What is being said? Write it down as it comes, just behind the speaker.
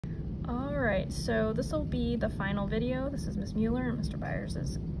Alright, so this will be the final video. This is Miss Mueller and Mr. Byers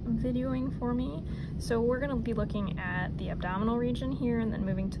is videoing for me. So we're going to be looking at the abdominal region here and then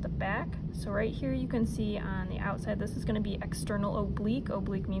moving to the back. So right here you can see on the outside this is going to be external oblique.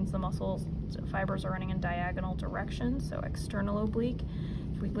 Oblique means the muscles, fibers are running in diagonal directions, so external oblique.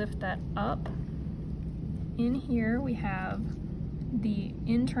 If we lift that up, in here we have the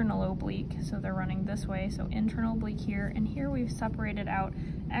internal oblique, so they're running this way, so internal oblique here, and here we've separated out,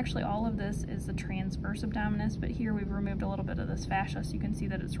 actually all of this is the transverse abdominis, but here we've removed a little bit of this fascia so you can see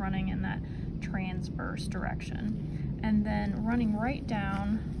that it's running in that transverse direction. And then running right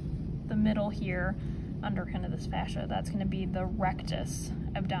down the middle here under kind of this fascia, that's going to be the rectus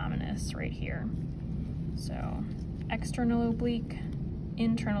abdominis right here. So external oblique,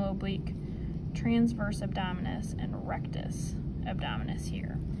 internal oblique, transverse abdominis, and rectus abdominis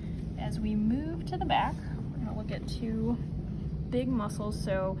here. As we move to the back, we're going to look at two big muscles.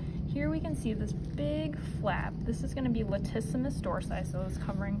 So here we can see this big flap. This is going to be Latissimus dorsi, so it's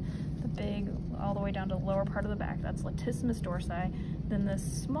covering the big all the way down to the lower part of the back. That's Latissimus dorsi. Then this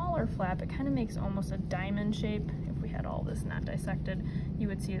smaller flap, it kind of makes almost a diamond shape. If we had all this not dissected, you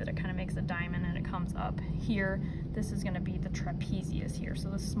would see that it kind of makes a diamond and it comes up here. This is going to be the trapezius here. So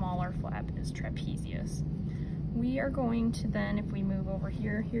the smaller flap is trapezius. We are going to then, if we move over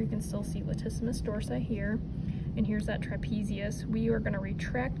here, you can still see Latissimus dorsi here, and here's that trapezius. We are going to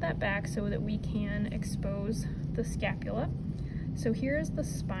retract that back so that we can expose the scapula. So here's the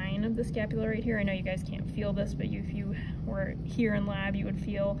spine of the scapula right here. I know you guys can't feel this, but if you were here in lab, you would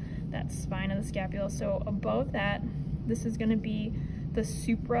feel that spine of the scapula. So above that, this is going to be the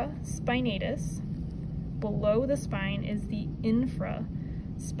supraspinatus. Below the spine is the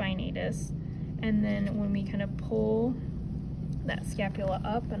infraspinatus. And then when we kind of pull that scapula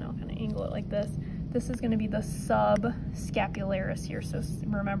up, and I'll kind of angle it like this is going to be the subscapularis here. So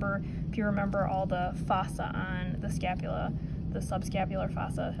remember, if you remember all the fossa on the scapula, the subscapular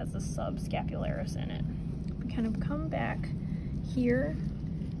fossa has the subscapularis in it. We kind of come back here,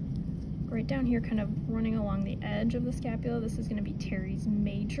 right down here, kind of running along the edge of the scapula. This is going to be teres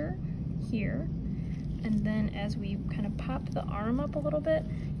major here. And then as we kind of pop the arm up a little bit,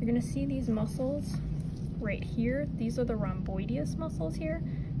 you're going to see these muscles right here. These are the rhomboideus muscles here.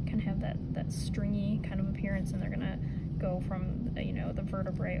 Kind of have that stringy kind of appearance, and they're going to go from, you know, the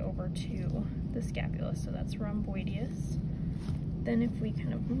vertebrae over to the scapula. So that's rhomboideus. Then if we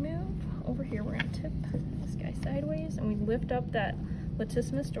kind of move over here, we're going to tip this guy sideways, and we lift up that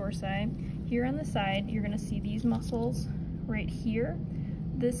Latissimus dorsi. Here on the side, you're going to see these muscles right here.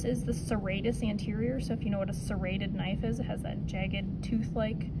 This is the Serratus Anterior, so if you know what a serrated knife is, it has that jagged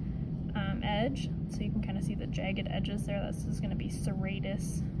tooth-like edge, so you can kind of see the jagged edges there. This is going to be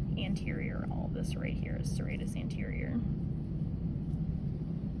Serratus Anterior. All of this right here is Serratus Anterior.